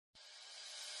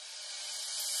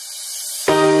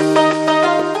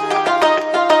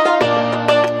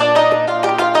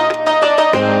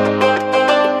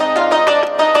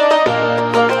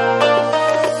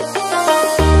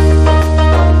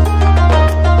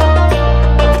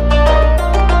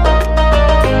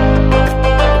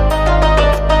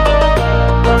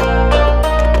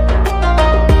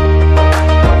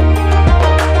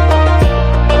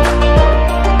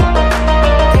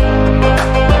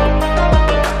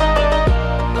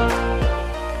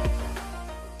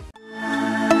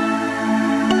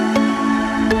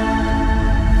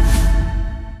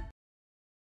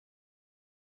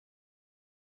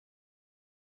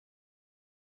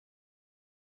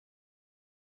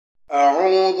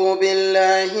أعوذ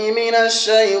بالله من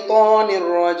الشيطان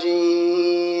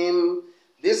الرجيم.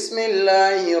 بسم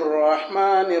الله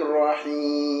الرحمن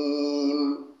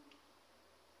الرحيم.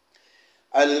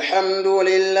 الحمد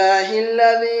لله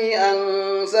الذي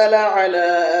أنزل على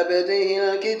عبده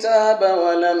الكتاب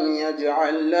ولم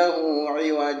يجعل له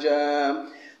عوجا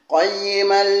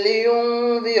قيما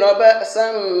لينذر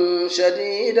بأسا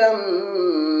شديدا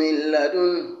من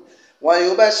لدنه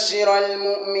ويبشر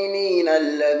المؤمنين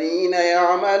الذين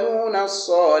يعملون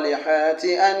الصالحات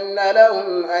أن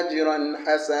لهم أجرا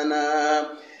حسنا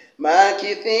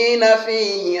ماكثين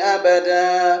فيه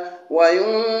أبدا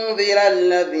وينذر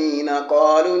الذين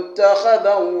قالوا اتخذ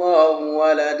الله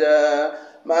ولدا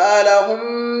ما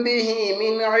لهم به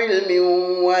من علم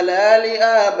ولا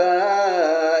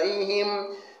لآبائهم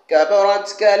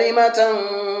كبرت كلمة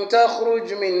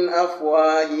تخرج من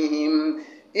أفواههم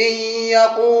إن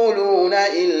يقولون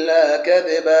إلا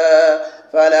كذبا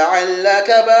فلعلك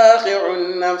باخع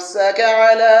نفسك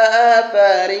على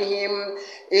آثارهم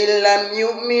إن لم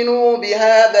يؤمنوا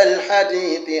بهذا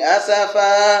الحديث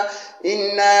أسفا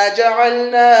إنا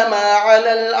جعلنا ما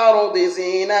على الأرض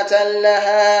زينة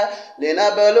لها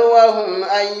لنبلوهم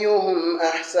أيهم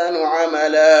أحسن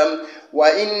عملا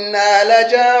وإنا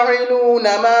لجاعلون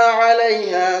ما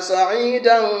عليها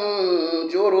صعيدا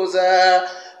جرزا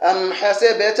أم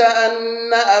حسبت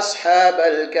أن أصحاب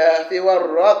الكهف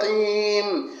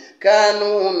والرقيم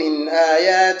كانوا من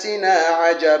آياتنا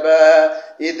عجبا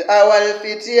إذ أوى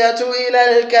الفتية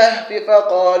إلى الكهف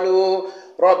فقالوا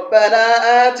ربنا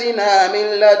آتنا من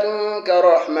لدنك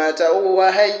رحمة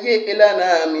وهيئ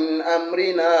لنا من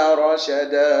أمرنا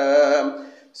رشدا.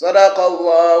 صدق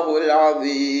الله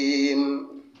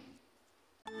العظيم.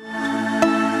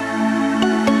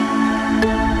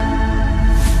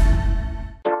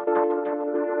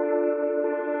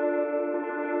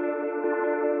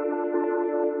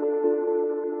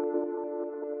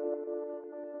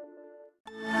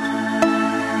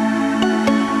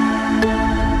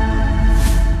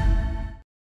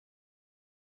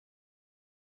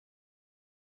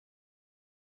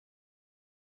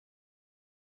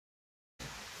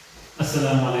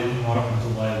 Assalamu alaikum wa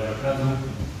rahmatullahi wa barakatuh.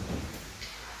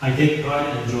 I take pride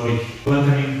and joy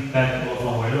welcoming back all of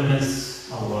our learners,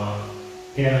 our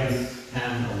parents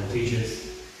and our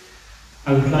teachers.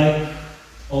 I would like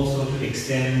also to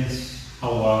extend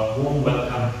our warm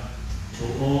welcome to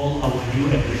all our new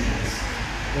admissions,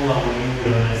 all our new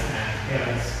learners and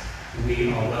parents.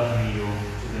 We are welcoming you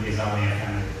to the Nizamiye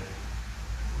family.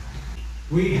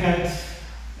 We had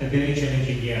a very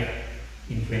challenging year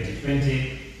in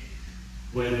 2020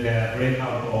 with the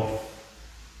breakout of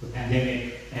the pandemic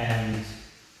and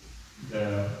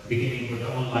the beginning of the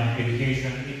online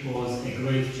education. It was a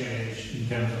great challenge in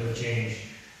terms of the change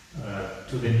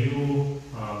to the new,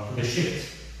 to the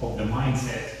shift of the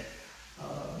mindset.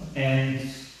 And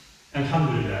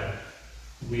Alhamdulillah,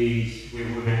 we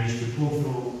managed to pull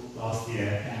through last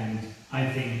year, and I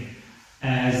think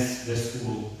as the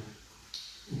school,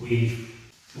 we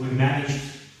managed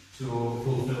to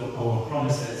fulfill our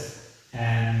promises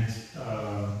and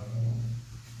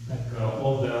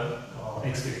all the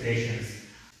expectations,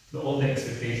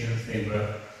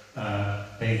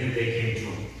 they came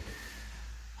true.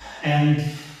 And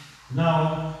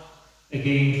now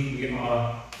again we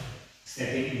are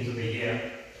stepping into the year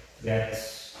that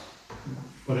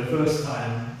for the first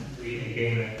time we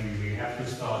have to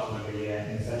start with the year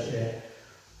in such a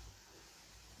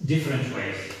different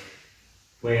way,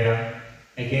 where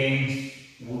again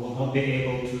we will not be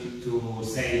able to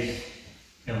say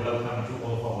a welcome to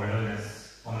all of our learners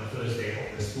on the first day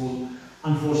of the school.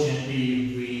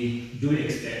 Unfortunately, we do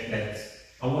expect that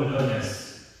our learners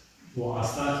who are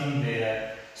starting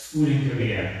their schooling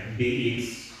career, be it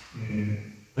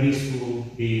in preschool,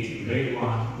 be it in grade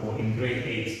 1 or in grade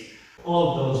 8, all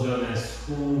of those learners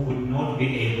who would not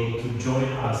be able to join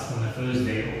us on the first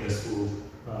day of the school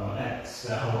at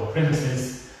our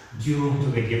premises due to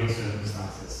the given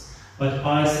circumstances. But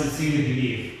I sincerely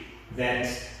believe that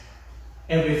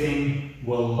everything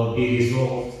will be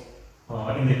resolved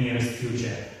in the nearest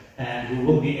future, and we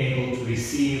will be able to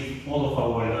receive all of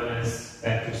our learners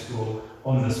back to school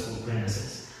on the school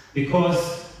premises. Because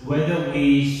whether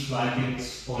we like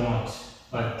it or not,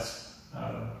 but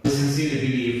we sincerely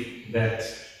believe that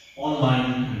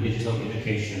online and digital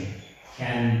education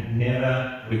can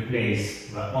never replace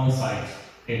the on-site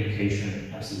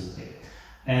education, absolutely.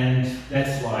 And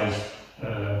that's why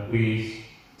we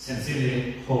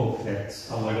sincerely hope that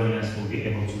our learners will be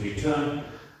able to return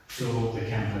to the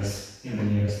campus in the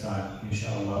nearest time,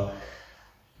 inshallah.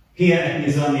 Here at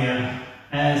Nizamiye,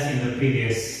 as in the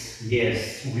previous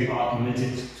years, we are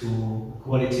committed to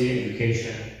quality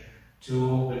education,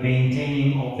 to the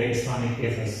maintaining of the Islamic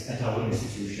ethics at our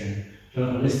institution, to a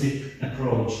holistic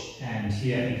approach, and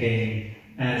here again,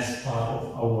 as part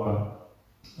of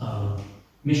our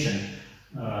mission,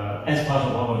 as part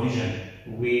of our vision,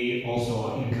 we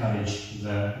also encourage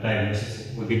the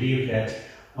diversity. We believe that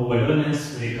our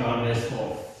learners, regardless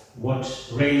of what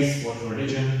race, what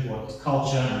religion, what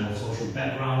culture and what social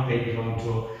background they belong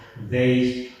to,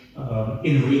 they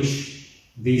enrich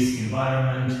this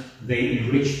environment, they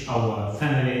enrich our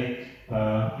family,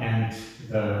 and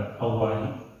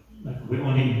we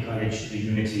only encourage the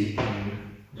unity in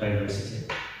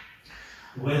diversity.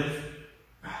 With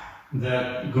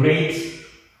the great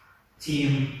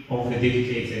team of the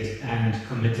dedicated and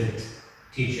committed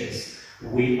teachers,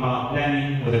 we are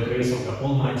planning, with the grace of the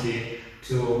Almighty,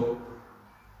 to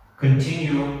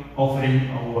continue offering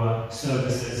our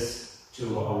services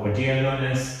to our dear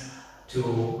learners,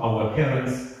 to our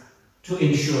parents, to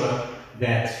ensure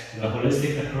that the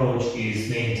holistic approach is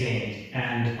maintained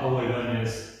and our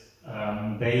learners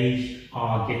they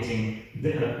are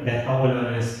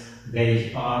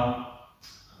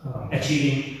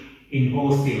achieving in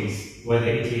both fields, whether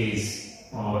it is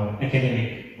on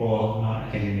academic or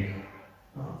non-academic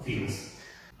fields.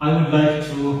 I would like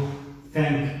to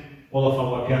thank all of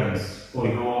our parents for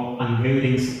your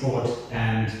unwavering support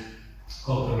and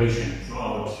cooperation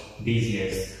throughout these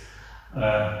years.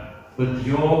 With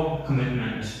your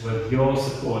commitment, with your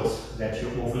support that you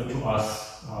offered to us,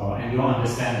 and your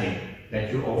understanding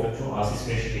that you offered to us,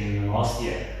 especially in the last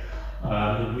year,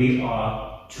 we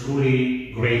are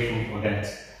truly grateful for that.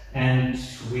 And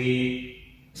we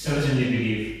certainly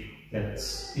believe that,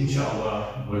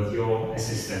 inshallah, with your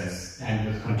assistance and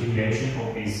with continuation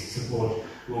of this support,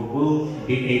 we will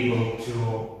be able to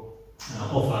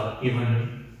offer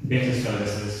even better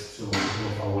services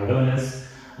to our learners,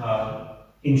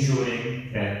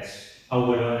 ensuring that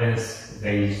our learners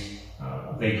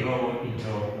they grow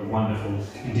into wonderful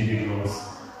individuals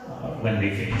when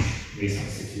they finish this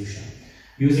institution.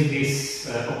 Using this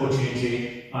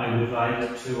opportunity, I would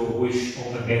like to wish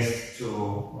all the best to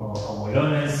our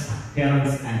learners,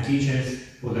 parents and teachers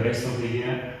for the rest of the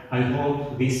year. I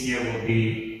hope this year will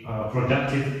be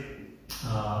productive,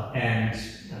 and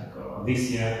this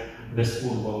year the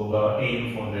school will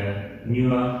aim for the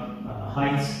newer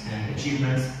heights and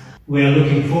achievements. We are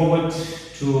looking forward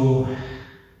to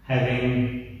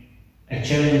having a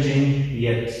challenging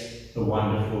yet a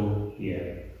wonderful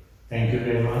year. Thank you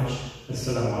very much.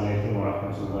 Assalamu alaikum wa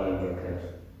rahmatullahi wa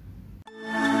barakatuh.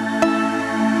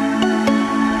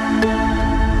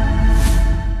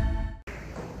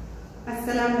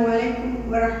 Assalamu alaikum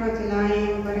wa rahmatullahi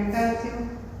wa barakatuh.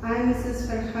 I'm Mrs.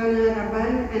 Farhana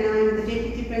Rabban and I'm the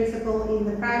Deputy Principal in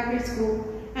the primary school,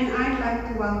 and I'd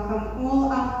like to welcome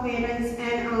all our parents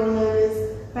and our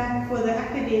learners back for the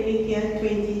academic year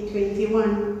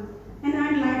 2021. And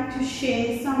I'd like to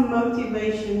share some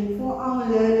motivation for our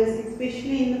learners,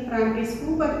 especially in the primary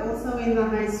school but also in the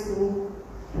high school.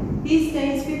 These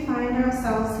days we find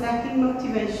ourselves lacking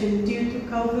motivation due to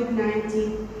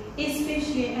COVID-19,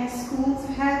 especially as schools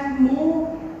have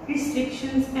more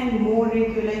restrictions and more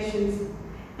regulations.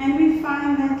 And we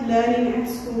find that learning at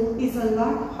school is a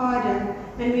lot harder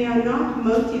and we are not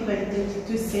motivated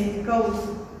to set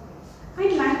goals.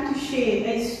 I'd like to share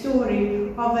a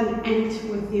story of an ant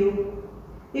with you.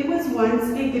 There was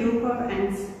once a group of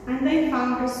ants and they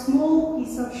found a small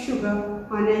piece of sugar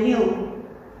on a hill.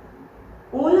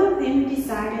 All of them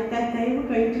decided that they were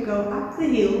going to go up the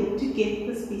hill to get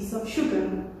this piece of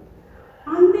sugar.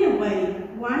 On their way,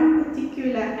 one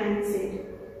particular ant said,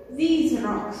 "These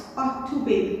rocks are too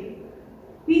big.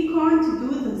 We can't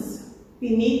do this.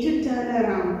 We need to turn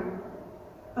around."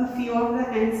 A few of the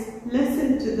ants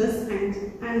listened to this ant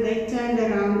and they turned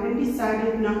around and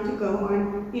decided not to go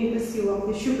on in pursuit of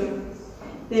the sugar.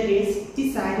 The rest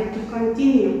decided to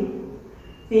continue.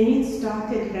 Then it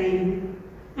started raining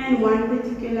and one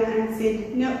particular ant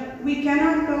said, "No, we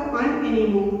cannot go on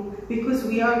anymore because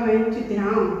we are going to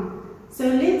drown. So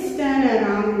let's turn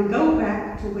around and go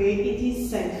back to where it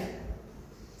is safe."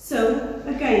 So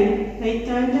again they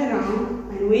turned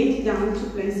around and went down to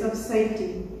a place of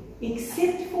safety,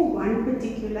 except for one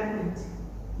particular ant.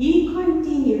 He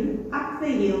continued up the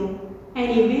hill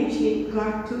and eventually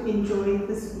got to enjoy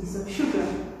this piece of sugar.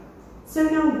 So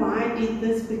now why did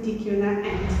this particular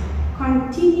ant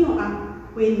continue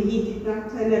up when he did not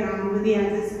turn around with the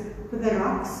others for the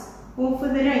rocks or for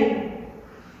the rain?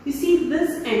 You see,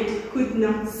 this ant could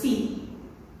not see.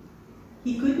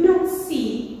 He could not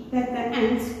see that the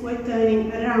ants were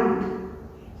turning around.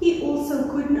 He also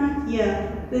could not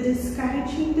hear the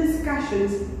discouraging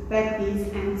discussions that these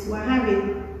ants were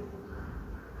having.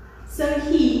 So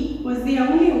he was the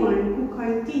only one who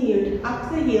continued up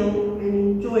the hill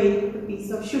and enjoyed a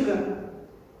piece of sugar.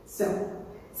 So,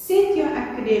 set your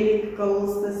academic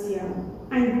goals this year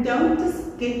and don't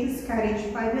get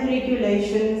discouraged by the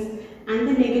regulations and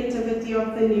the negativity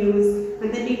of the news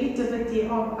and the negativity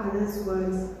of others'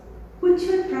 words. Put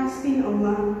your trust in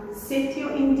Allah, set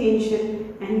your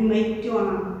intention and make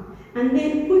dua, and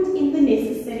then put in the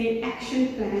necessary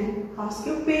action plan. Ask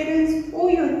your parents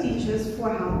or your teachers for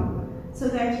help so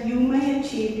that you may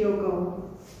achieve your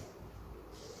goal.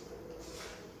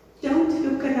 Don't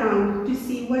look around to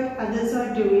see what others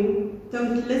are doing.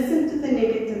 Don't listen to the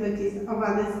negativities of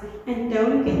others and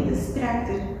don't get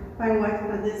distracted by what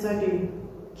others are doing.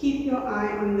 Keep your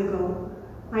eye on the goal.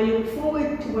 I look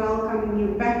forward to welcoming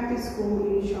you back to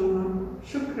school, inshallah.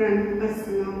 Shukran.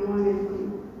 Assalamu alaikum.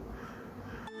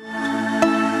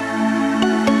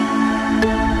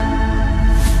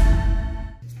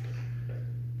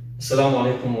 Assalamu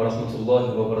alaikum wa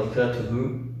rahmatullahi wa barakatuhu.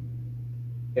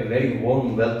 A very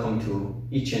warm welcome to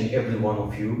each and every one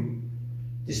of you,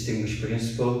 distinguished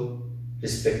principal,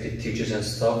 respected teachers and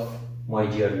staff, my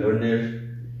dear learner,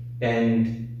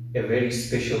 and a very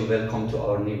special welcome to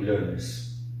our new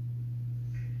learners.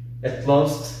 At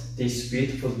last, this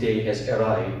beautiful day has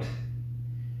arrived.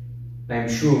 I am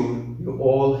sure you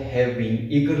all have been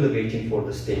eagerly waiting for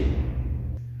this day.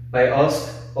 I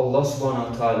ask Allah subhanahu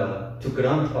wa ta'ala to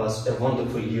grant us a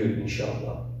wonderful year,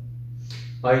 inshallah.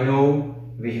 I know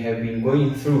we have been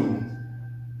going through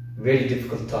very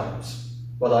difficult times,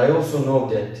 but I also know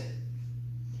that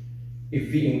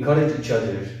if we encourage each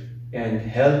other and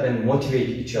help and motivate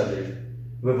each other,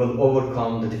 we will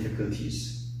overcome the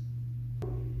difficulties.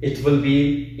 It will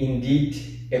be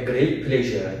indeed a great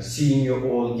pleasure seeing you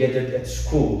all gathered at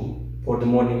school for the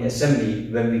morning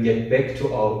assembly when we get back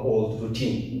to our old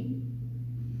routine.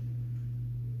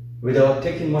 Without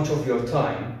taking much of your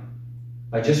time,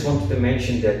 I just wanted to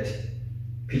mention that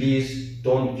please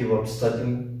don't give up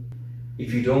studying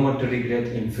if you don't want to regret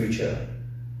in future.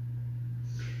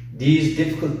 These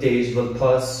difficult days will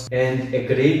pass and a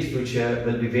great future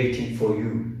will be waiting for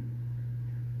you.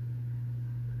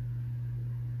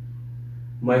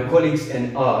 My colleagues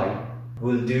and I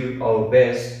will do our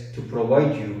best to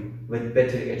provide you with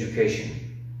better education.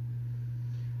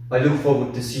 I look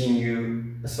forward to seeing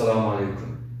you. Assalamu alaikum.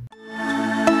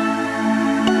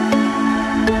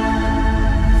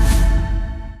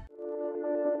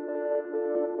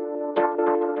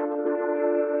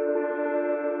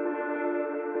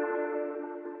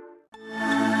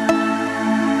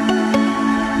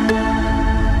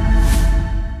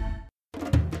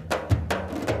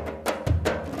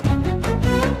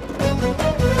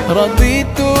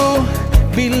 رضيت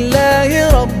بالله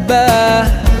ربا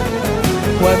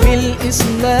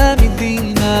وبالإسلام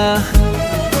دينا.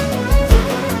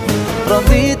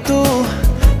 رضيت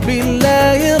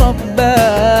بالله ربا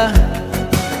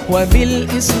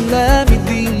وبالإسلام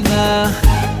دينا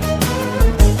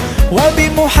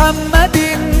وبمحمد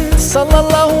صلى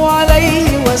الله عليه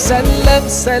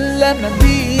وسلم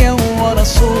نبيا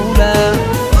ورسولا.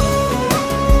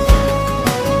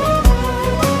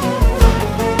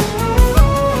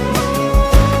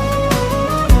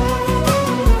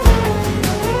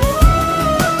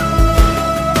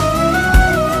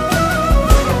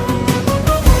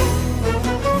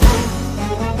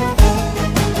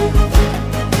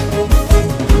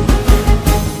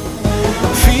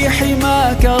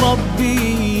 حماك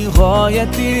ربي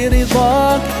غايتي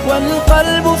رضاك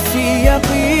والقلب في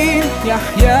يقين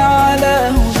يحيا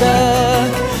على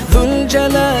هداك. ذو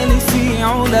الجلال في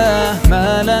علاه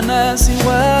ما لنا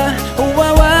سواه هو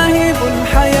واهب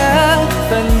الحياة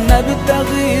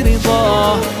فلنبتغي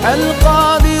رضاه.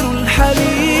 القادر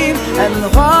الحليم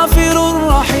الغافر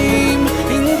الرحيم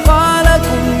إن قال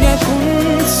كن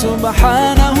يكن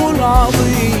سبحانه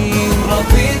العظيم.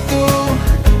 رضيت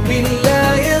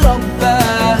بالله ربا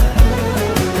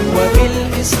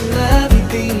وبالإسلام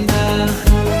دينا.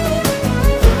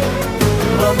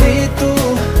 رضيت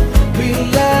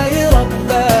بالله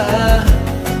ربا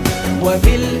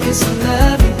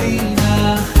وبالإسلام دينا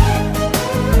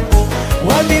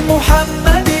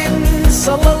وبمحمد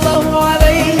صلى الله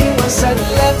عليه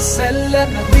وسلم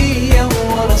نبيا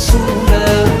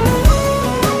ورسولا.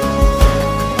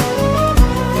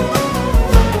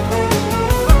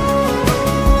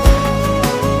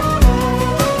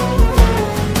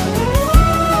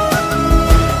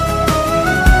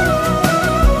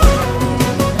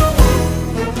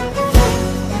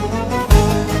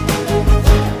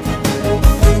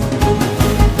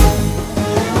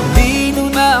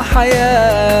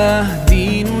 حياة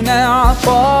ديننا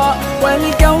عطاء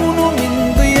والكون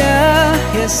من ضياء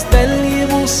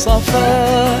يستلهم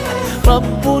الصفاء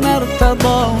ربنا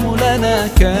ارتضاه لنا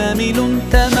كامل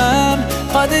تمام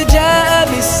قد جاء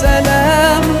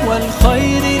بالسلام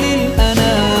والخير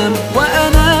للأنام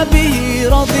وأنا به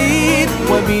رضيت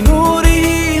وبنوره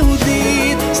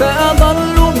هديت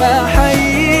سأظل ما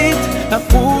حييت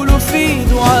أقول في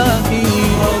دعائي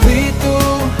رضيت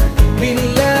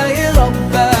بالله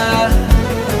ربا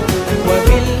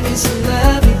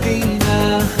وبالإسلام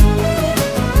دينا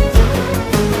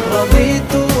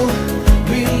رضيت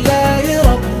بالله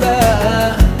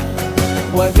ربا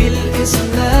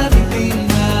وبالإسلام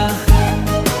دينا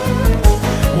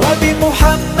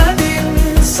وبمحمد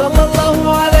صلى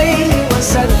الله عليه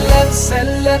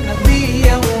وسلم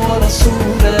نبيا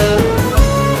ورسولا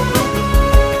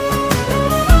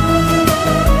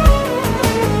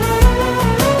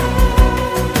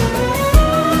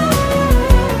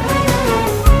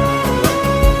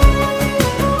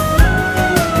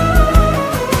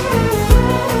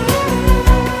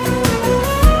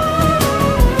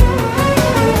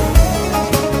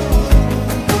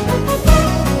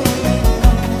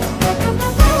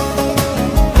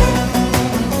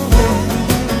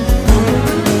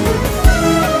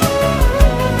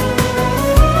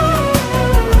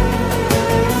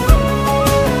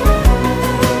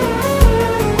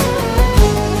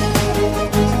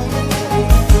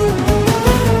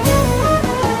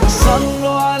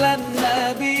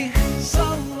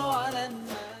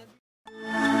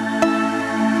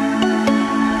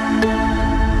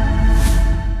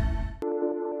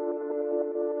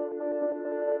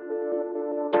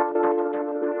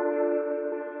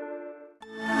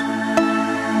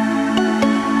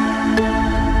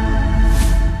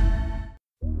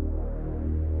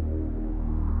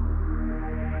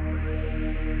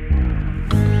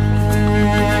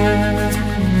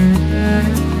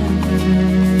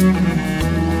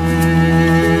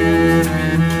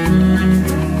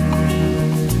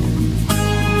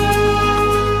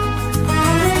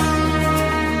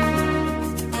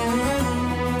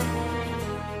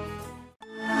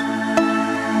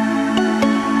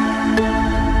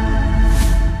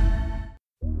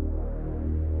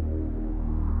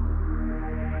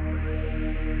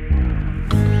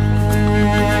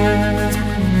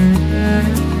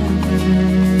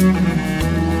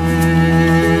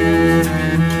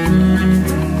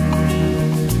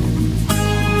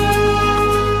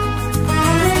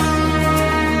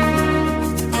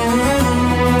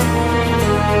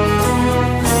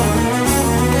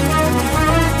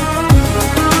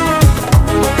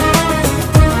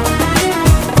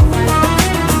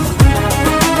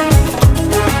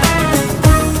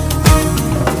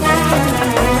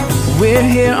We're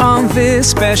here on this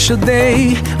special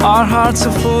day. Our hearts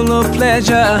are full of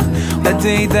pleasure. A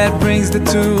day that brings the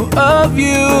two of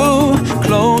you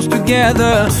close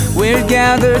together. We're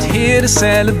gathered here to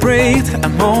celebrate a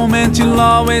moment you'll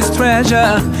always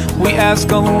treasure. We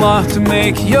ask Allah to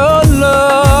make your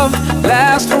love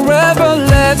last forever.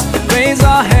 Let's raise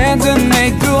our hands and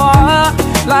make dua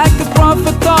like the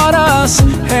Prophet taught us.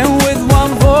 And with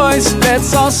one voice,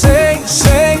 let's all say,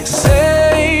 say,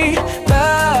 say,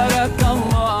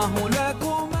 Barakallahu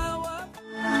lakuma wa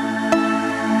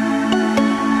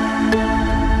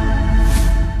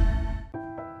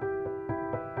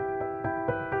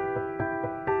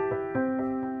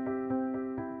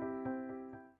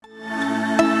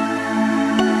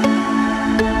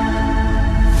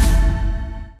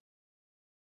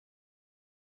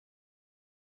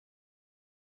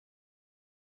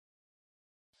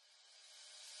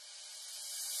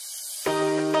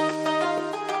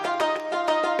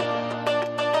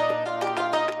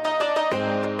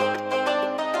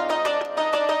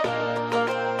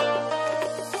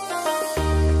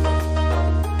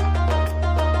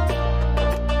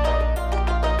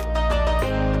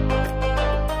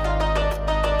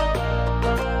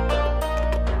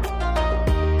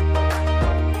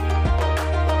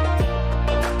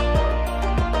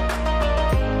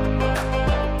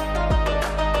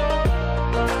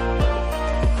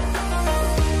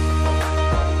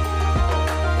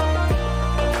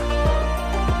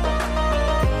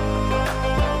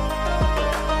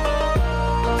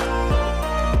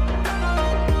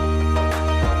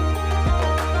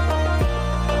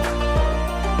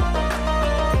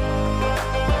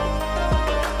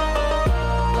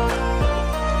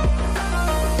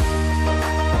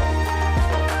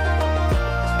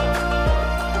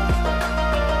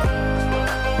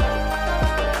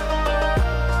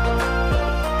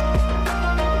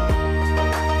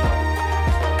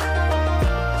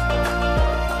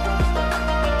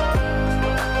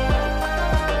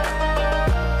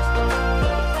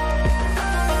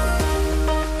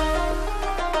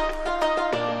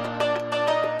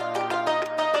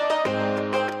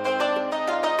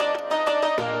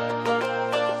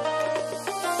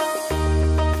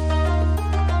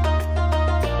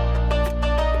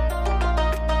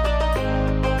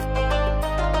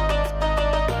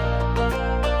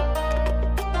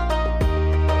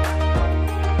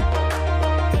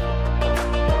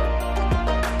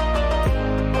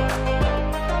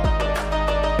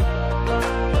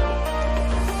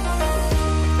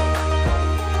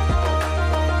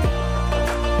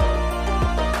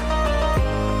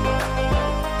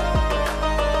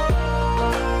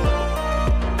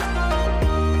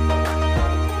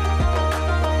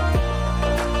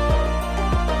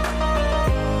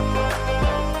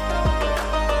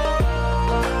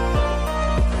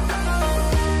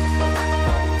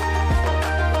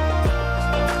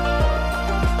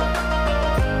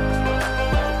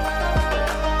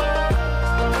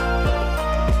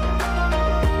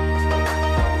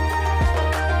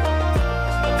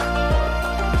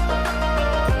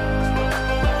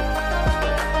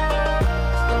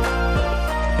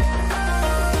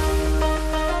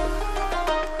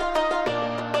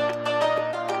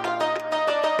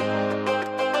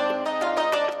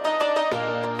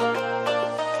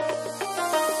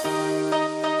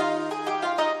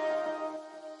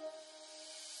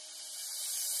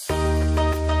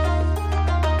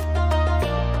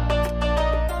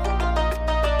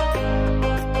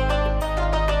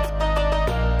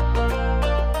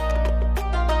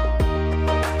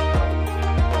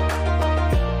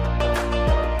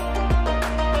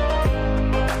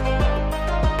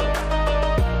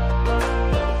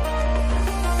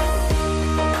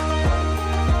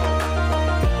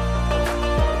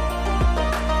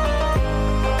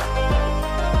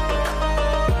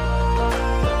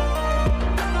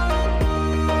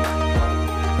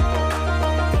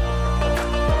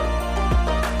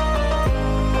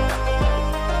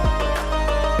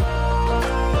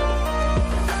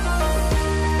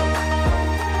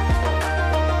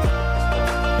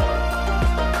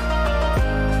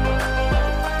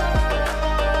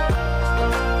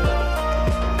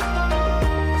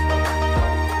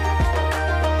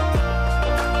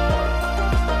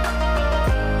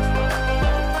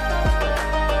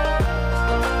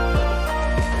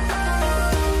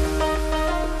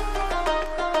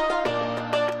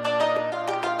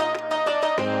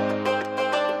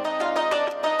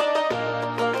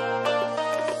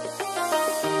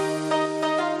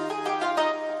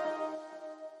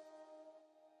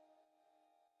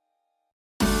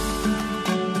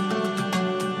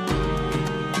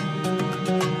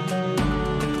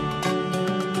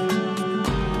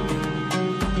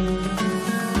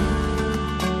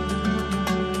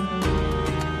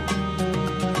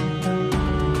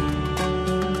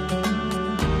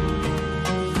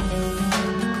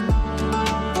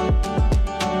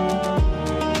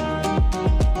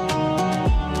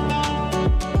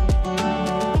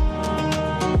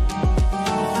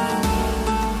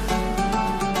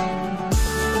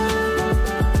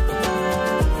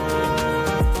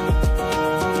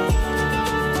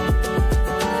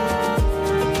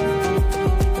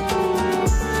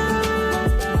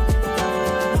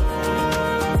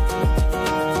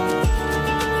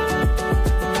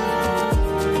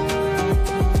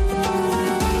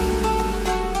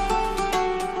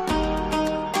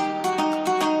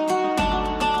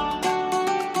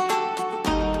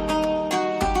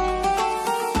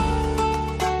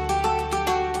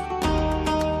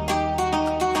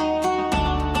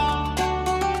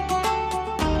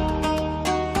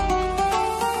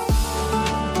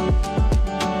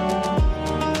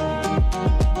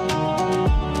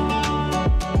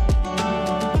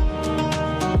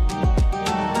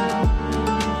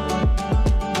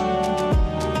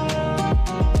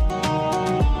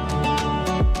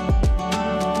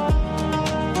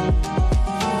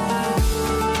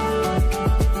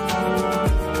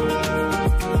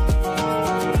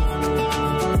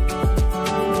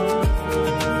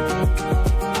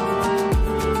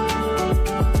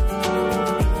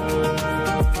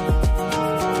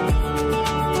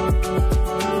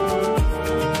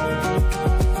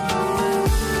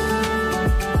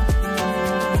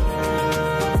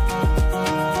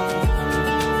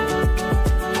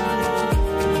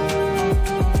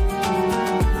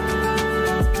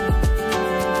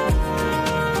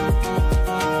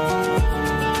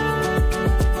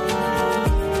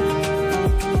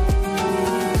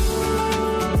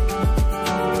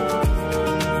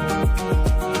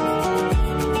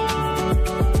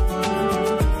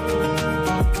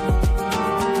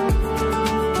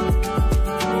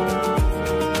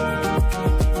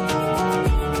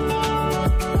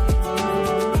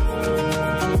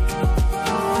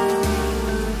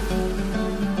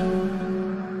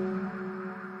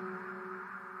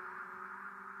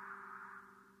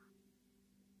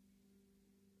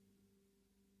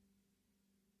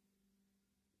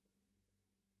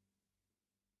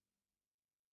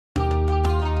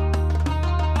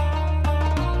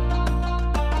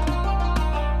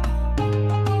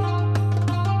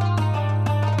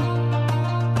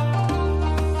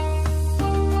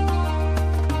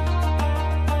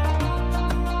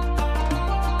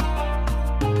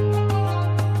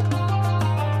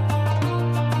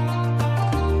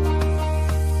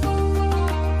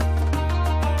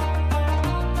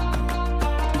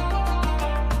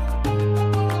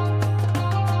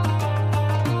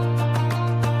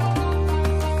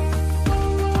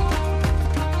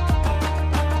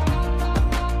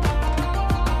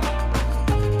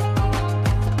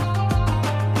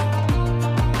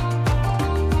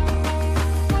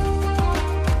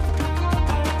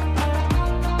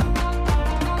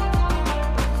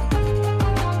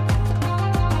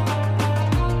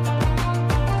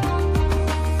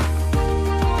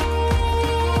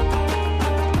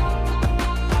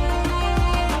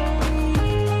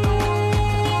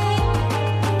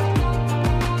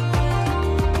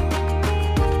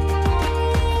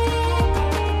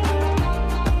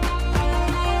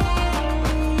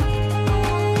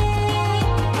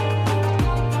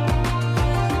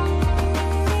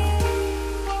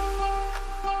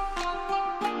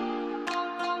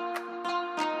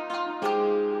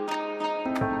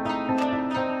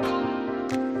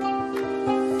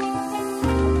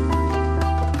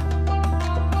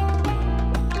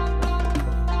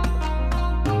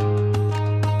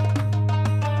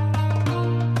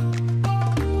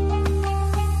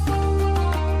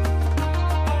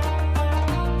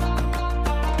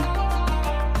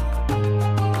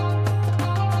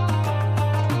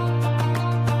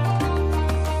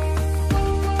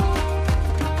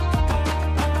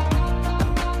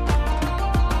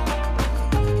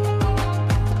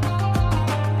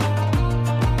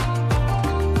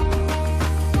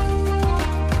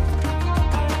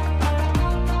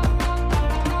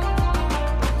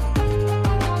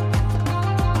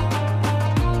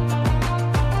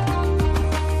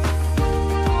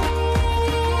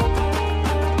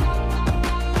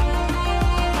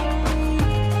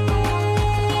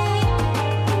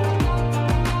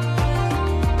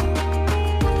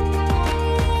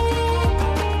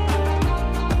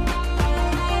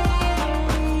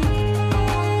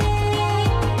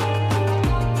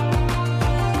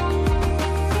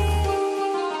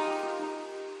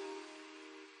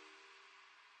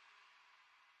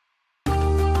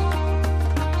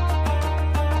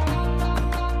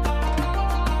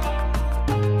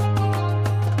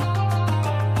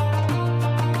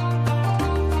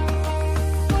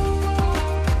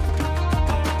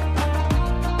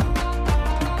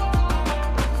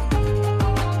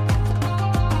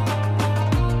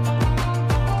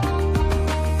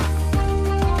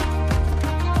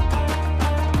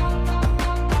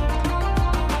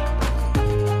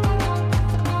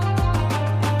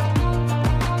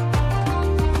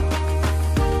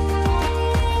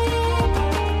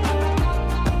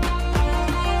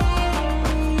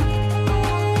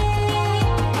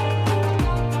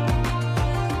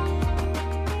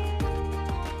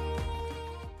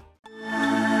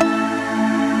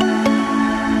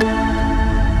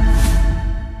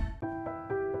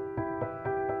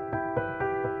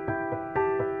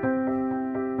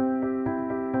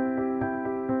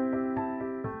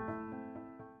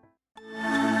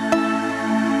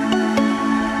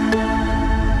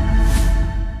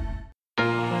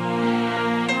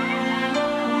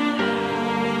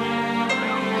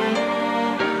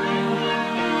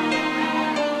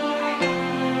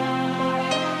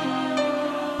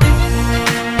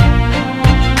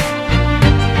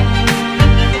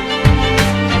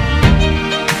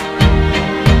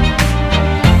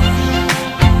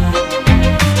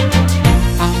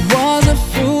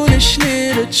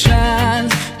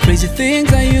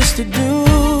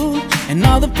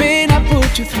pain I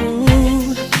put you through.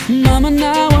 Mama,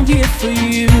 now I'm here for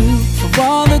you. For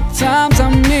all the times I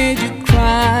made you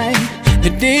cry, the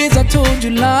days I told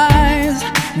you lies.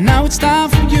 Now it's time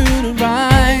for you to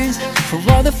rise. For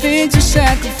all the things you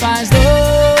sacrificed.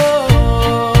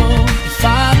 Oh, if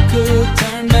I could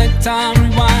turn back time,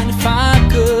 rewind. If I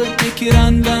could make it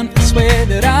undone, I swear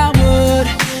that I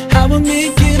would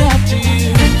make it up to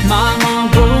you. Mama, I'm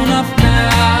grown up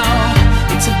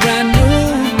now. It's a brand new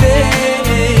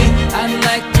day. I'd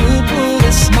like to put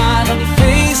a smile on your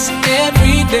face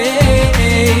every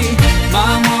day.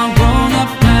 Mama, I'm grown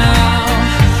up now,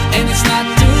 and it's not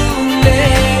too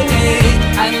late.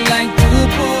 I'd like to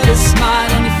put a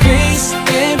smile on your face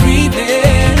every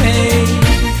day.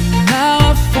 Now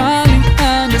I finally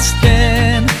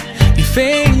understand your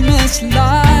famous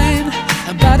line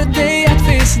about a day I'd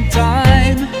face in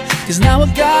time. Cause now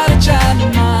I've got a child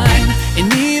of mine. And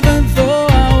even though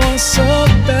I was so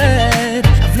bad,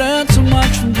 I've learned so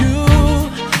much from you.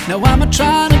 Now I'm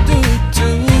trying to do it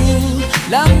too.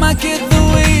 Love my kid the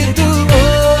way you do.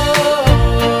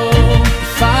 Oh,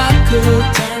 if I could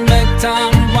turn back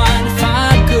time, rewind. If I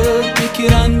could make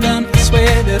it undone, I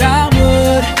swear that I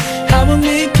would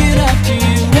make it up to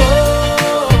you. Oh,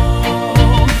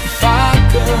 if I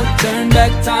could turn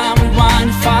back time, rewind.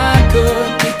 If I could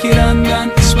make it undone,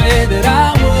 I swear that I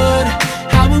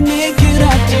would make it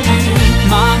up to you.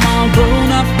 Mama, I'm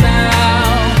grown up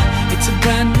now. It's a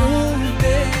brand new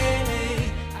day.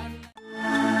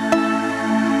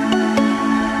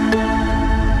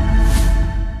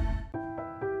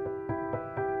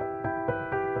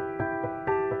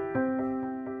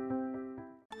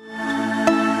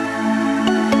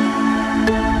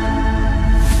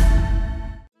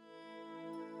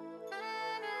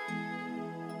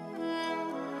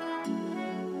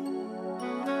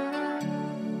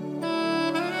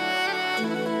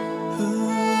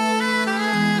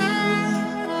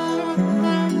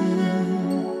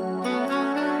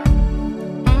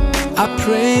 I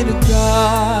pray to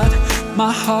God,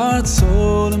 my heart,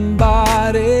 soul and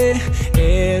body,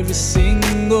 every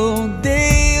single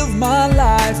day of my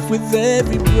life. With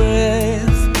every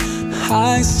breath,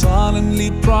 I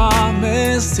solemnly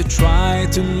promise to try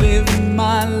to live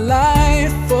my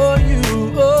life for you.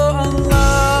 Oh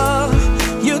Allah,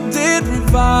 you did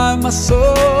revive my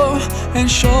soul and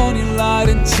shone your light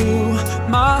into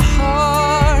my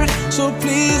heart. So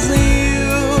pleasing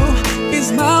you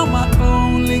is now my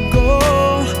only goal.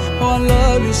 Oh, I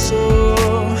love you so,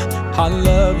 I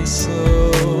love you so,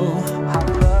 I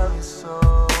love you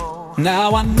so.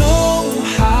 Now I know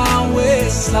how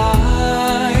it's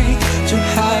like to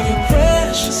have your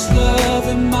precious love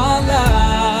in my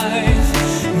life.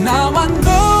 Now I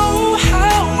know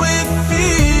how it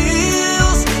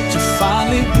feels to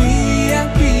finally be at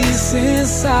peace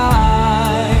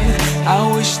inside. I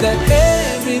wish that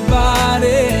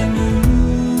everybody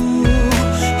knew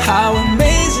how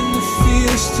amazing it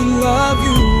feels to love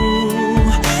you.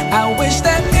 I wish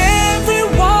that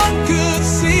everyone could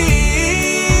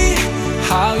see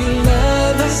how your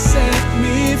love has set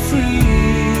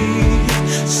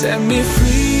me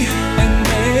free and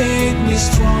made me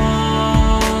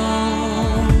strong.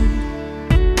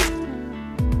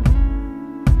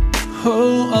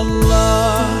 Oh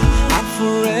Allah, I'm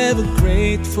forever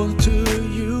grateful to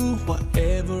you.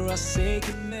 Whatever I say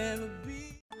can never be.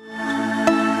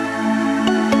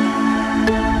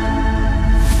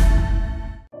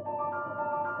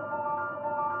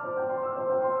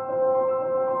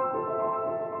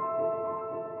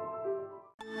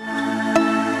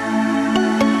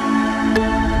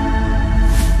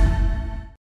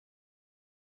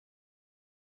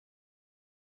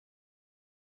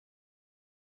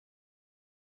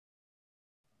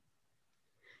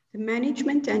 The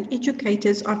management and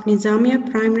educators of Nizamiye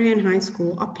Primary and High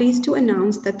School are pleased to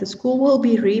announce that the school will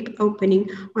be reopening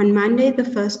on Monday, the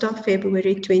 1st of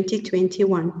February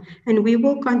 2021, and we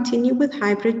will continue with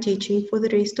hybrid teaching for the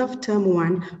rest of Term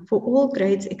 1 for all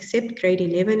grades except grade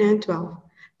 11 and 12.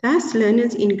 Thus,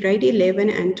 learners in grade 11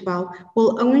 and 12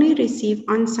 will only receive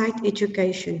on-site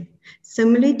education.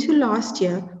 Similarly to last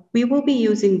year, we will be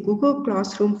using Google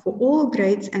Classroom for all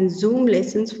grades and Zoom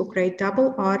lessons for grade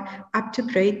RR up to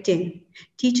grade 10.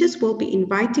 Teachers will be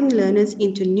inviting learners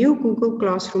into new Google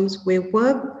Classrooms where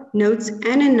work, notes,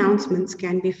 and announcements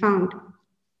can be found.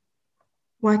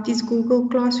 What is Google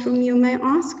Classroom, you may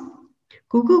ask?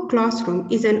 Google Classroom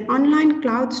is an online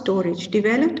cloud storage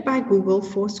developed by Google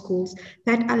for schools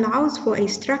that allows for a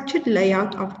structured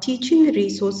layout of teaching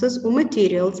resources or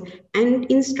materials and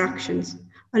instructions,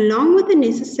 along with the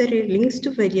necessary links to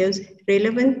videos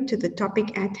relevant to the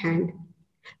topic at hand.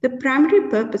 The primary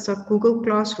purpose of Google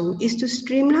Classroom is to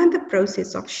streamline the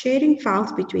process of sharing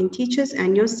files between teachers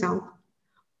and yourself.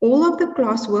 All of the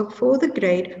classwork for the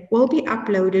grade will be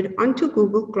uploaded onto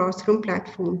Google Classroom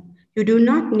platform. You do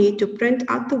not need to print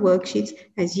out the worksheets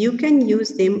as you can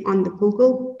use them on the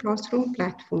Google Classroom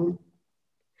platform.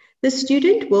 The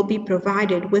student will be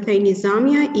provided with a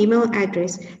Nizamiye email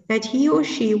address that he or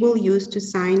she will use to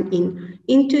sign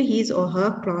into his or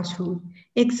her classroom.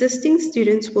 Existing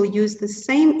students will use the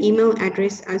same email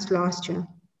address as last year.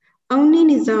 Only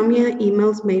Nizamiye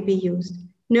emails may be used.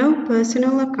 No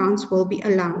personal accounts will be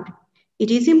allowed. It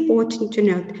is important to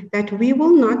note that we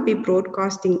will not be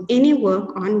broadcasting any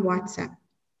work on WhatsApp.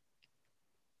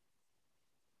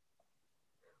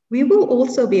 We will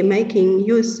also be making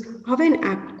use of an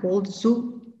app called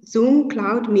Zoom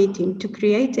Cloud Meeting to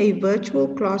create a virtual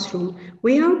classroom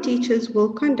where our teachers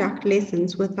will conduct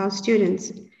lessons with our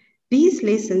students. These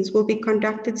lessons will be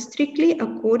conducted strictly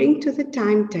according to the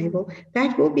timetable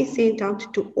that will be sent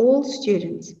out to all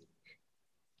students.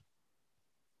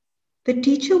 The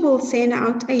teacher will send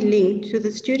out a link to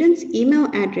the student's email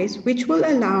address, which will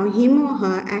allow him or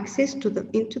her access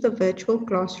into the virtual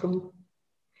classroom.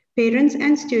 Parents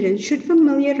and students should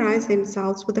familiarize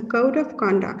themselves with the code of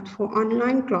conduct for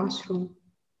online classroom.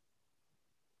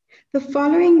 The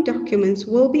following documents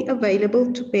will be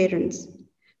available to parents.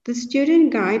 The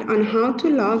student guide on how to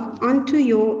log onto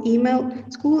your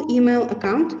school email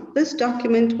account. This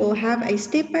document will have a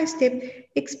step-by-step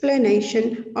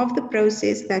explanation of the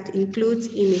process that includes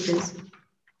images.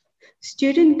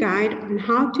 Student guide on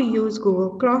how to use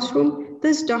Google Classroom.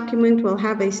 This document will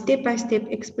have a step-by-step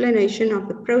explanation of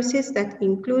the process that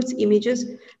includes images.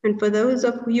 And for those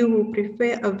of you who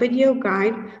prefer a video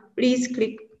guide, please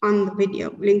click on the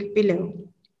video link below.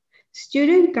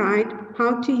 Student guide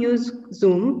how to use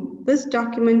Zoom. This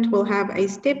document will have a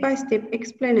step-by-step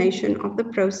explanation of the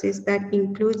process that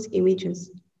includes images.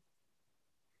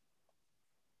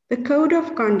 The code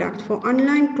of conduct for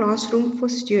online classroom for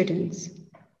students.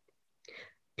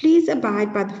 Please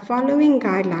abide by the following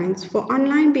guidelines for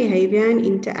online behavior and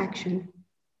interaction.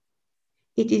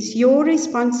 It is your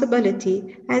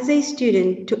responsibility as a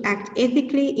student to act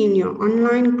ethically in your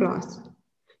online class.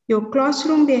 Your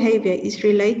classroom behavior is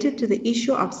related to the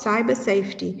issue of cyber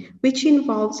safety, which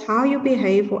involves how you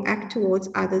behave or act towards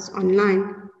others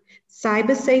online.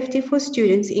 Cyber safety for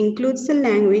students includes the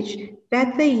language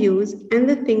that they use and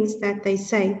the things that they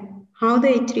say, how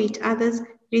they treat others,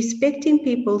 respecting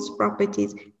people's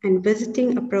properties, and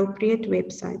visiting appropriate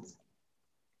websites.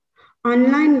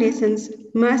 Online lessons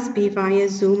must be via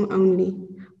Zoom only.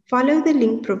 Follow the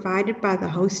link provided by the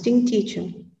hosting teacher.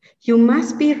 You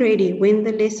must be ready when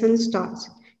the lesson starts.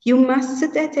 You must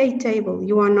sit at a table.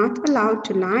 You are not allowed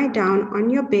to lie down on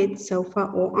your bed,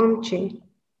 sofa, or armchair.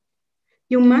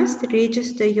 You must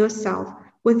register yourself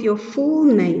with your full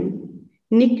name.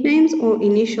 Nicknames or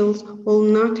initials will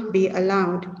not be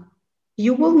allowed.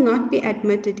 You will not be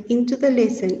admitted into the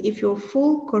lesson if your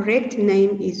full correct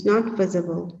name is not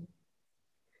visible.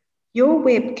 Your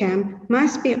webcam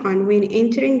must be on when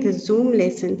entering the Zoom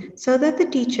lesson so that the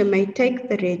teacher may take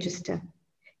the register.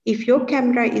 If your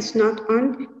camera is not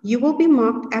on, you will be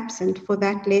marked absent for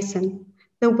that lesson.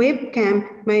 The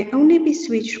webcam may only be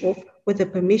switched off with the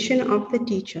permission of the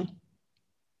teacher.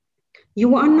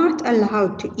 You are not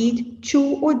allowed to eat,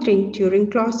 chew, or drink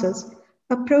during classes.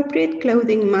 Appropriate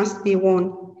clothing must be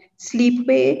worn.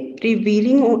 Sleepwear,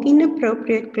 revealing, or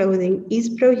inappropriate clothing is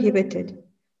prohibited.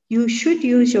 You should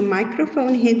use your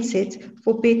microphone headsets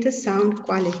for better sound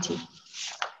quality.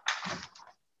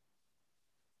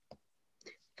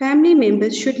 Family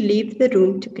members should leave the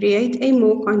room to create a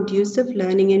more conducive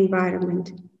learning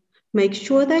environment. Make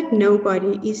sure that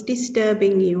nobody is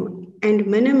disturbing you and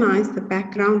minimize the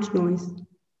background noise.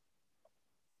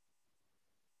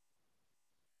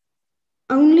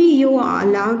 Only you are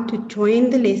allowed to join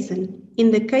the lesson.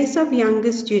 In the case of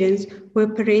younger students where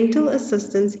parental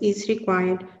assistance is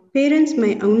required, parents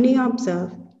may only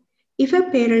observe. If a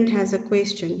parent has a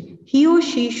question, he or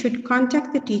she should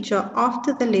contact the teacher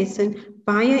after the lesson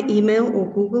via email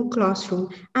or Google Classroom,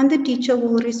 and the teacher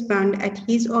will respond at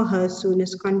his or her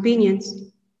soonest convenience.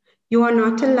 You are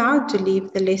not allowed to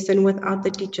leave the lesson without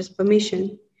the teacher's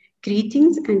permission.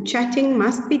 Greetings and chatting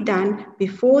must be done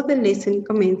before the lesson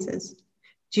commences.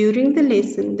 During the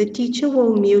lesson, the teacher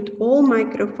will mute all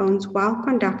microphones while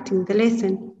conducting the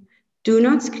lesson. Do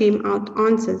not scream out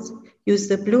answers. Use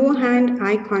the blue hand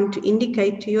icon to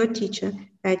indicate to your teacher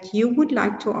that you would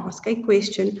like to ask a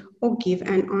question or give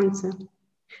an answer.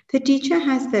 The teacher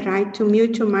has the right to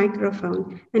mute your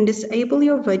microphone and disable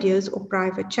your videos or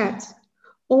private chats.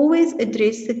 Always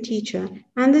address the teacher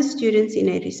and the students in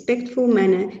a respectful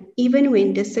manner, even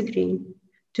when disagreeing.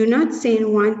 Do not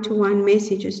send one-to-one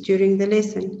messages during the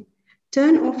lesson.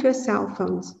 Turn off your cell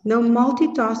phones. No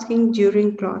multitasking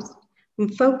during class.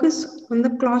 And focus on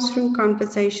the classroom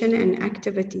conversation and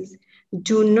activities.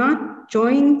 Do not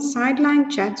join sideline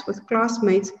chats with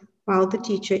classmates while the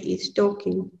teacher is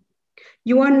talking.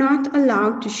 You are not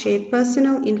allowed to share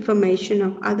personal information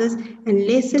of others and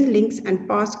lesson links and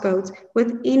passcodes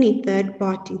with any third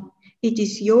party. It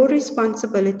is your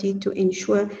responsibility to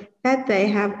ensure that they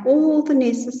have all the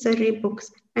necessary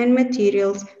books and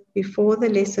materials before the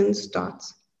lesson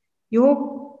starts.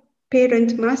 Your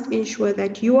parent must ensure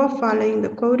that you are following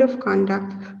the code of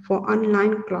conduct for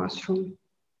online classroom.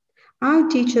 Our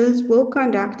teachers will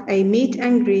conduct a meet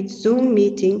and greet Zoom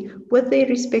meeting with their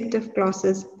respective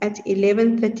classes at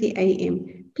 11:30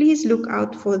 a.m. Please look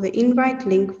out for the invite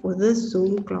link for this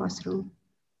Zoom classroom.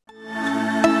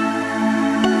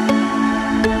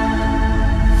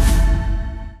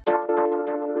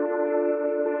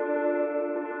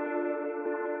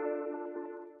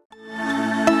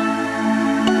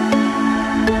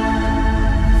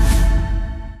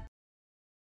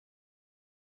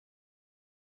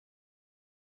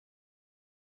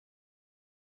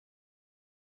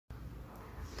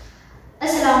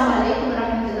 Assalamu alaikum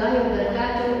warahmatullahi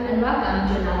wabarakatuh and welcome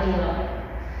to another year.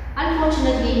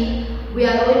 Unfortunately, we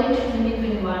are going into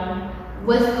 2021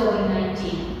 with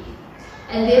COVID-19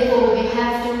 and therefore we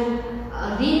have to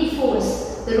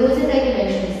reinforce the rules and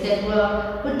regulations that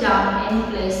were put down in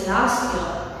place last year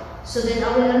so that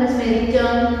our learners may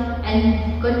return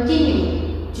and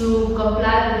continue to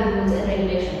comply with the rules and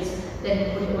regulations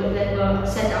that were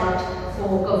set out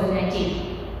for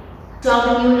COVID-19. To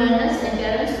our new learners and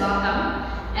parents, welcome,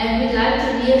 and we'd like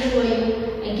to reassure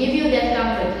you and give you that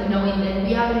comfort in knowing that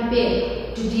we are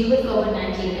prepared to deal with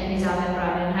COVID-19 at Nizamiye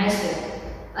Primary and High School.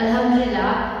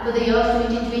 Alhamdulillah, for the year of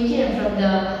 2020 and from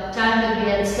the time that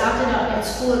we had started out at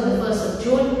school on the 1st of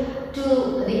June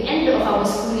to the end of our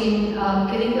schooling, our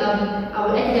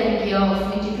academic year of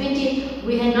 2020,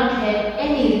 we had not had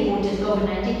any reported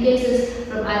COVID-19 cases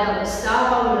from either our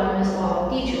staff, our learners or our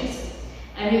teachers.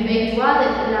 And we make dua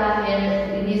that Allah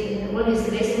in all His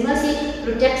grace and mercy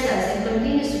protects us and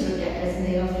continues to protect us in the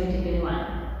year of 2021.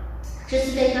 Just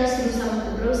to take us through some of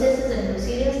the processes and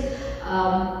procedures,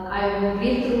 I will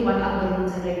read through what are the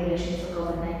rules and regulations for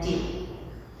COVID-19.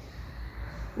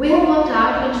 We have worked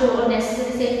hard to ensure all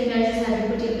necessary safety measures have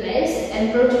been put in place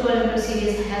and protocol and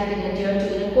procedures have been adhered to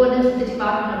in accordance with the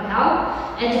Department of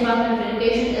Health and Department of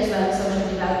Education as well as social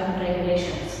development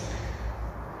regulations.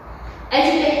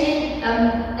 Educators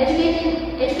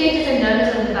and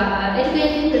learners on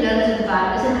educating the learners of the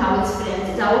virus and how it spreads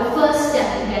is our first step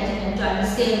in getting them to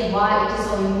understand why it is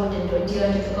so important to adhere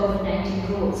to the COVID-19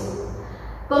 rules.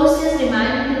 Posters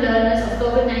reminding the learners of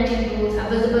COVID-19 rules are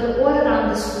visible all around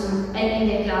the school and in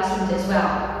their classrooms as well.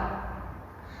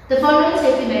 The following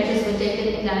safety measures were taken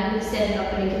in line with standard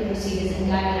operating procedures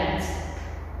and guidelines.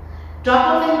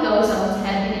 Drop-off and go zones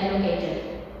have been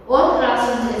allocated. All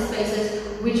classrooms and spaces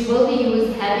which will be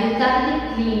used have been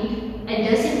thoroughly cleaned and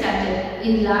disinfected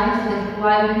in line with the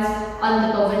requirements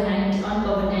on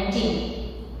COVID-19.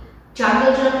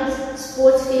 Jungle gyms,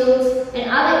 sports fields and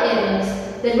other areas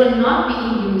that will not be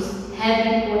in use have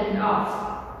been cordoned off.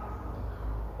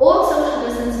 All social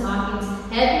distance markings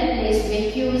have been placed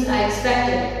where queues are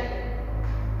expected.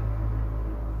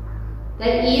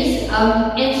 That is,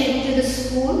 entry into the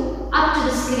school, up to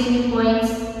the screening points,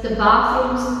 the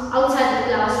bathrooms, outside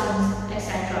the classrooms, etc.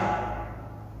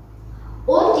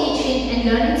 All teaching and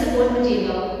learning support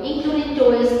material, including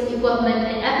toys, equipment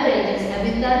and apparatus have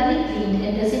been thoroughly cleaned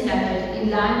and disinfected in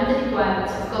line with the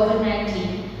requirements of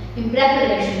COVID-19 in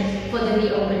preparation for the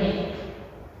reopening.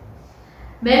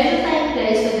 Measures are in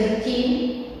place for the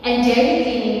routine and daily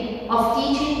cleaning of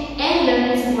teaching and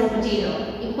learning support material,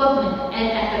 equipment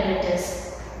and apparatus.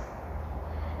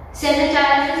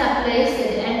 Sanitizers are placed at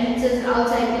the entrances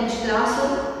outside each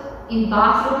classroom, in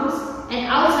bathrooms and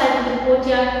outside of the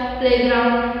courtyard,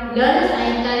 playground. Learners are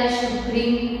encouraged to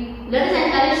bring 100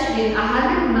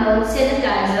 ml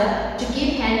sanitizer to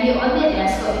keep handy on their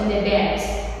desk or in their bags.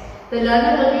 The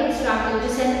learner will be instructed to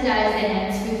sanitize their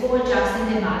hands before adjusting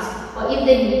their mask or if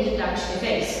they need to touch their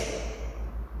face.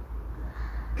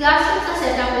 Classrooms are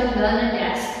set up with learner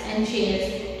desks and chairs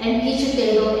and teacher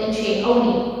table and chair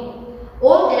only.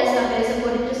 All desks are placed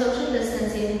according to social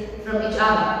distancing from each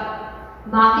other.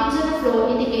 Markings on the floor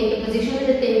indicate the position of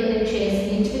the table and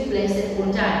chairs need to be placed at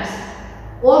all times.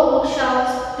 All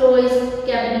bookshelves, toys,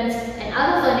 cabinets and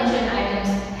other furniture and items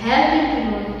have been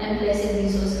removed and placed in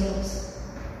resource rooms.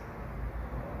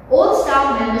 All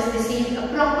staff members received a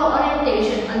proper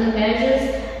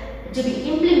to be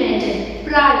implemented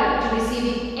prior to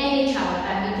receiving any child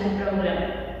back into the program.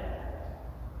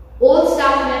 All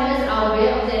staff members are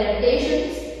aware of the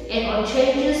adaptations and or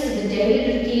changes to the daily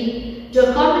routine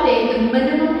to accommodate the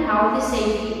minimum health,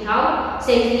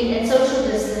 safety and social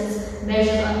distance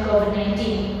measures on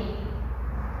COVID-19.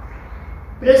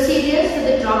 Procedures for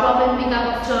the drop-off and pick-up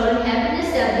of children have been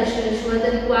established to ensure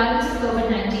the requirements of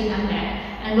COVID-19 are met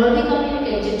and will be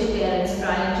communicated to parents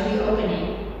prior to reopening.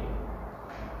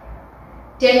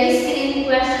 Daily screening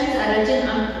questions are written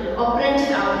or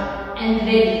printed out and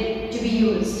ready to be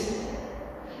used.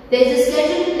 There is a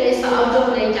schedule in place for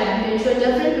outdoor playtime to ensure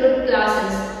different group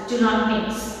classes do not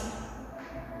mix.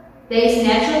 There is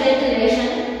natural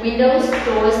ventilation, windows,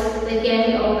 doors that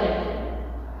can be opened.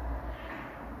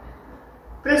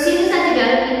 Procedures are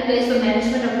developed in place for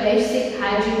management of basic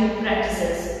hygiene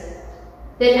practices.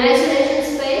 The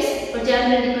isolation space for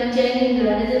temporarily containing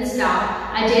learners and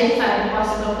staff identify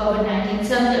possible COVID-19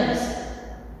 symptoms.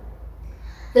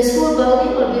 The school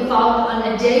building will be fogged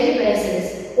on a daily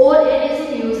basis. All areas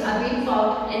in use are being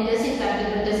fogged and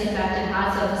disinfected with disinfectant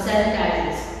hard surface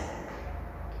sanitizers.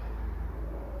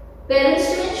 Parents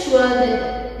to ensure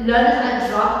that learners are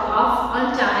dropped off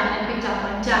on time and picked up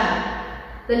on time.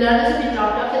 The learners will be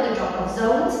dropped off at the drop-off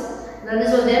zones.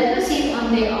 Learners will then proceed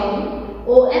on their own,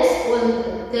 or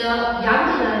the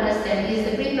younger learners, that is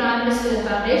the pre-primary school and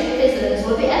foundation phase learners,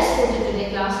 will be escorted to their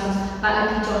classrooms by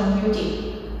a teacher on duty.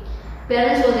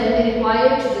 Parents will then be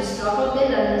required to just drop off their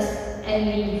learners and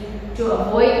leave to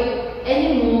avoid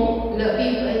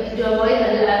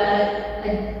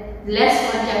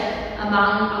less contact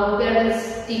among our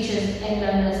parents, teachers and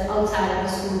learners outside of the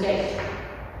school gate.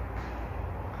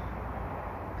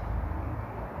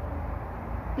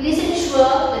 Please ensure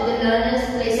that the learners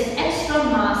place an extra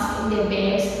mask in their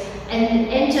bags and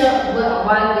enter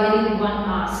while wearing one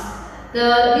mask.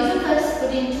 The reason for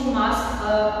putting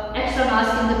extra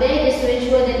masks in the bag is to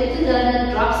ensure that if the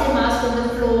learner drops their mask on the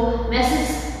floor, messes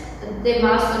their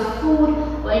mask with food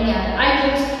or any other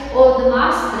items, or the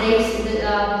mask breaks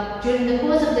during the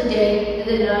course of the day,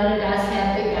 the learner does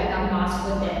have a backup mask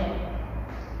with them.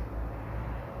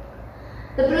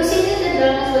 The procedures that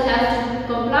learners will have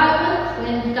to comply with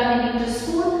when coming into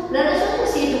school, learners will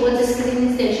proceed towards the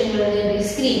screening station where they will be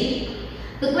screened.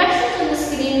 The questions on the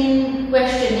screening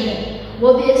questionnaire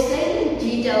will be explained in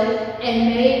detail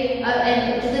and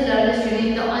made to the learners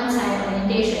during the on-site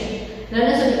orientation.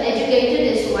 Learners will be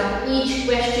educated as to what each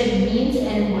question means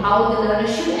and how the learner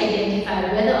should identify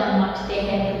whether or not they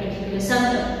have a particular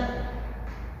symptom.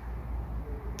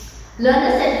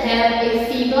 Learners that have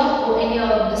a fever or any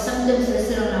of the symptoms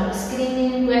listed on our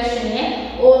screening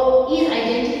questionnaire or is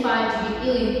identified to be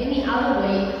ill in any other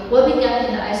way will be kept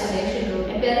in the isolation room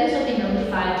and parents will be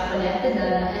notified to collect the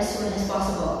learner as soon as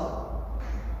possible.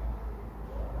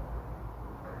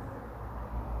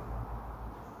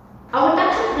 Our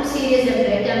touch-up procedures and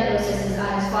breakdown processes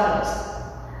are as follows.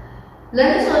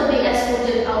 Learners will be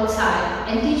escorted outside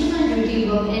and teachers on duty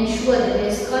will ensure that there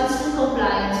is constant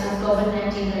compliance with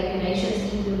COVID-19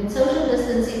 regulations, including social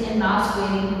distancing and mask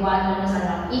wearing while learners are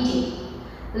not eating.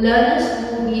 Learners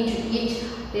who need to eat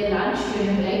their lunch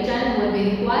during break time will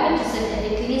be required to sit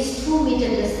at least 2 meter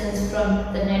distance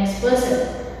from the next person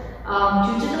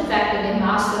due to the fact that their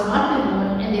masks will not be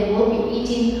worn and they will be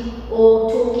eating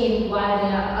or talking while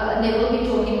they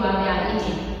are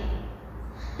eating.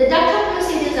 The touch-up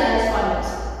procedures are as follows.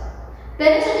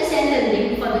 Parents will be sent a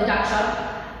link for the touch-up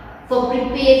for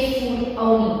prepared food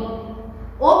only.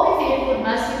 All prepared food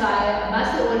must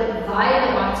be ordered via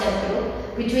the WhatsApp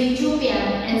group between 2 p.m.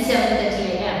 and 7:30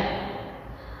 a.m.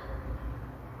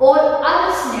 All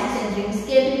other snacks and drinks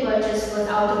can be purchased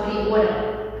without a pre-order.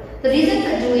 The reason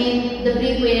for doing the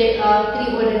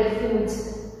pre-ordered foods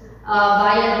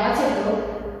via the WhatsApp group,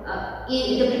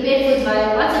 the prepared foods via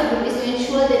the WhatsApp group, is to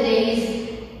ensure that there is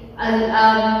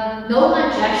no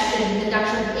congestion in the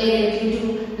touch-up area due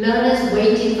to learners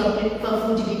waiting for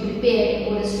food to be prepared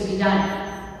and orders to be done.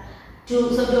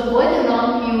 So to avoid the long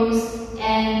queues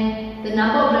and the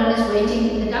number of learners waiting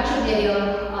in the touch-up area,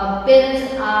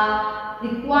 parents are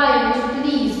required to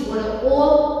please order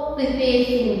all prepared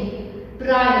food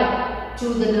prior to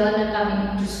the learner coming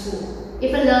into school.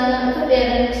 If a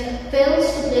parent fails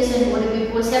to place an order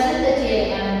before 7:30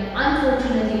 a.m.,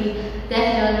 unfortunately, that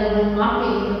learner will not be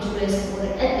able to place an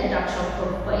order at the touch-up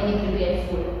for any prepared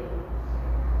food.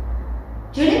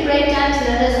 During break times,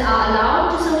 learners are allowed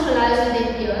to socialize with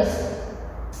their peers,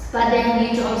 but they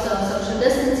need to observe social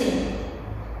distancing.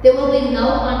 There will be no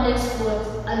contact sports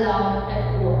allowed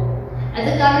at all. At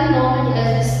the current moment, as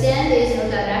we stand, there is no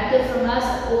directive from us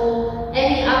or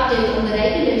any update on the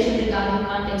regulation regarding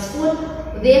contact sport.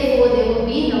 Therefore, there will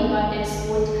be no contact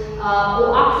sport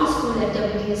or after school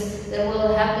activities that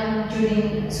will happen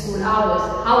during school hours.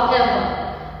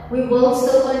 However, we will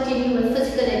still continue with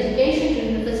physical education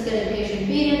during the physical education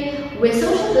period, where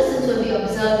social distance will be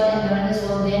observed and learners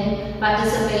will then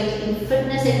participate in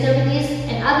fitness activities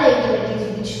and other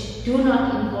activities which do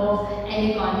not involve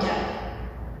any contact.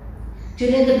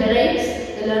 During the breaks,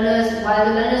 while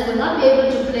the learners will not be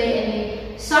able to play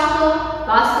any soccer,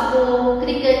 basketball,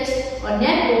 cricket or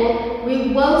netball,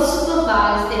 we will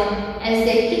supervise them as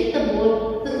they kick the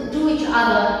ball to each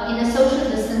other in a social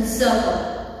distance circle.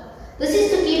 This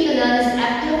is to keep the learners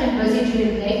active and busy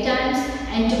during break times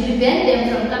and to prevent them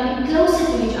from coming closer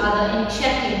to each other and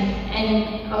chatting and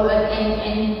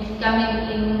coming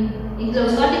in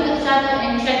close contact with each other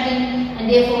and chatting, and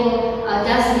therefore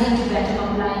does lead to better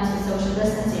compliance with social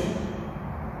distancing.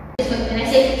 When I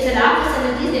say Salah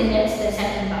facilities, then that's the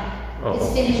second part.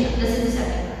 It's finished. This is the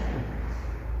second part.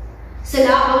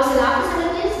 Our Salah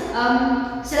facilities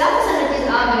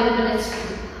are available at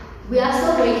school. We are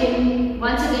still waiting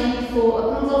once again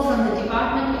for approval from the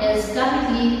department, as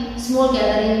currently small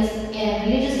gatherings and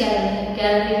religious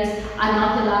gatherings are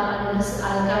not allowed under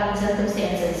current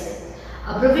circumstances.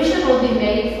 A provision will be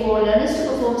made for learners to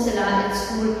perform Salah at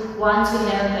school once we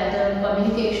have better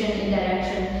communication and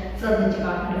direction from the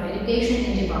Department of Education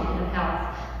and Department of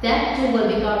Health. That too will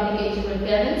be communicated with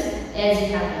parents as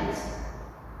it happens.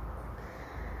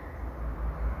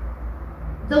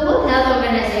 The World Health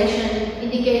Organization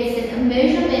indicates that a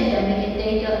major pandemic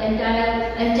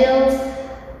entails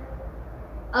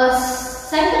a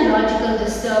psychological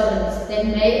disturbance that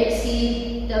may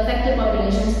exceed the affected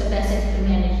population's capacity to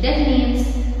manage. That means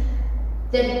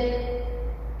that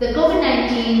the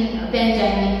COVID-19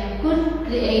 pandemic could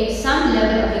create some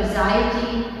level of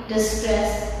anxiety,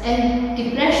 distress and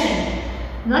depression,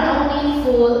 not only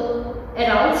for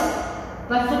adults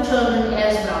but for children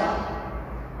as well.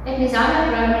 At Nizamiye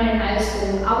Primary and High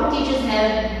School, our teachers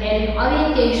have had an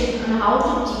orientation on how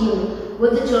to deal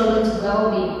with the children's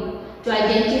well-being, to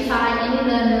identify any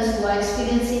learners who are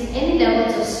experiencing any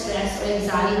levels of stress or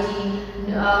anxiety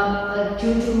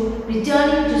due to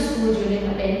returning to school during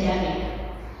a pandemic.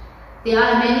 There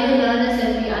are many learners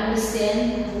that we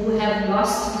understand who have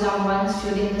lost loved ones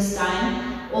during this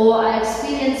time, or are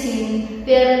experiencing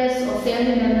parents or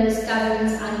family members,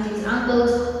 cousins, aunties,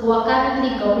 uncles who are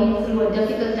currently going through a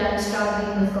difficult time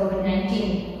struggling with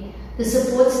COVID-19. The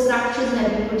support structures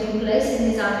have been put in place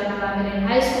in Nizamiye Primary and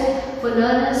High School for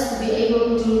learners to be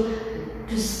able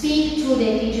to speak to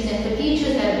their teachers, and for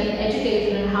teachers have been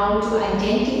educated on how to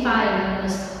identify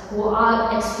learners who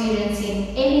are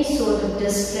experiencing any sort of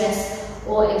distress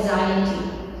or anxiety.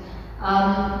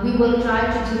 We will try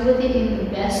to deal with it in the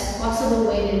best possible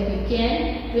way that we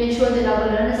can, to ensure that our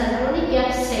learners are not only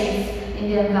kept safe in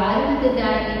the environment that they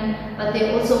are in, but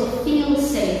they also feel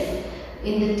safe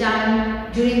in the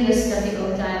time during this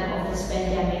difficult time of this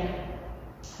pandemic.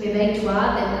 We make dua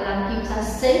that Allah keeps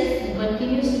us safe and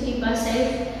continues to keep us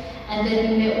safe, and that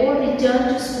we may all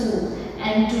return to school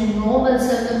and to normal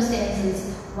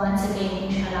circumstances once again,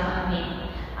 inshallah. Ameen.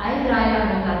 I am Raya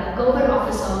Moka, the Cover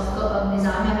Officer of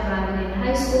Nizamiye Primary and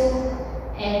High School,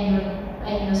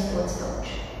 and your sports coach.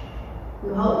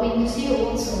 We're hoping to see you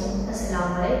all soon.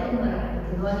 Assalamu alaikum wa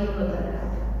rahmatullahi wa barakatuh.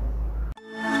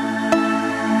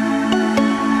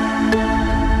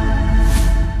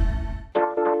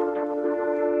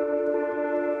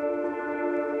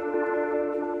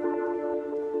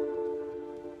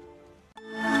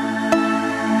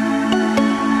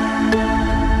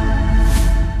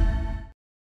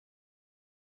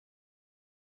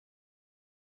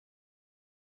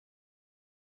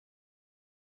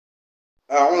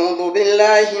 أعوذ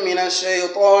بالله من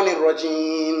الشيطان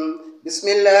الرجيم. بسم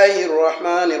الله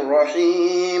الرحمن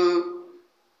الرحيم.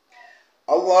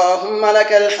 اللهم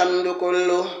لك الحمد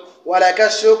كله ولك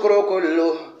الشكر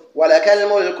كله ولك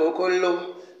الملك كله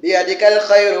بيدك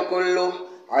الخير كله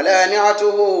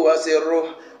علانيته وسره.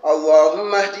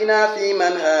 اللهم اهدنا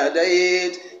فيمن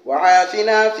هاديت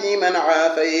وعافنا فيمن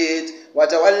عافيت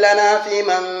وتولنا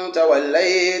فيمن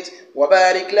توليت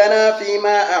وبارك لنا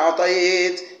فيما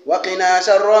أعطيت وقنا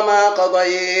شر ما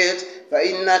قضيت،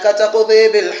 فإنك تقضي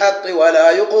بالحق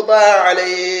ولا يقضى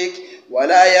عليك،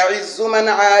 ولا يعز من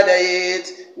عاديت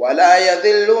ولا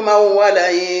يذل من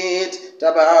وليت،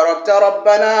 تباركت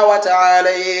ربنا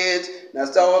وتعاليت.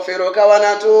 نستغفرك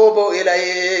ونتوب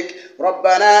إليك.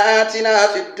 ربنا آتنا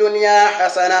في الدنيا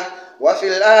حسنة وفي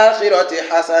الآخرة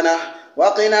حسنة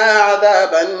وقنا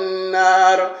عذاب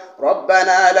النار.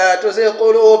 ربنا لا تزغ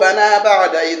قلوبنا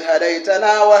بعد إذ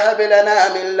هديتنا وهب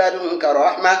لنا من لدنك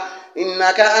رحمة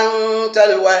إنك أنت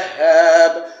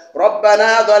الوهاب.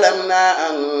 ربنا ظلمنا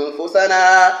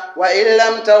أنفسنا وإن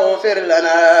لم تغفر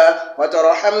لنا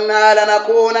وترحمنا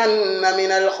لنكونن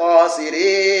من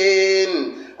الخاسرين.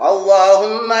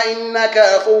 اللهم إنك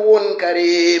عفو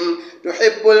كريم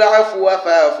تحب العفو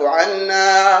فاعف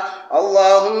عنا.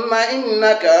 اللهم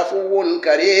إنك عفو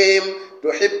كريم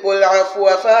تحب العفو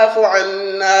فاعف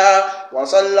عنا.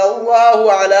 وصلى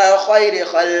الله على خير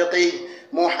خلقه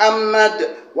محمد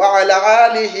وعلى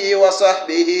آله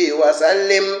وصحبه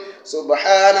وسلم.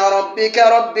 سبحان ربك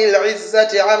رب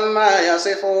العزة عما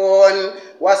يصفون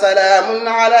وسلام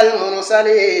على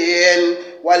المرسلين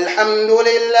والحمد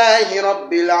لله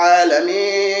رب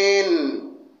العالمين.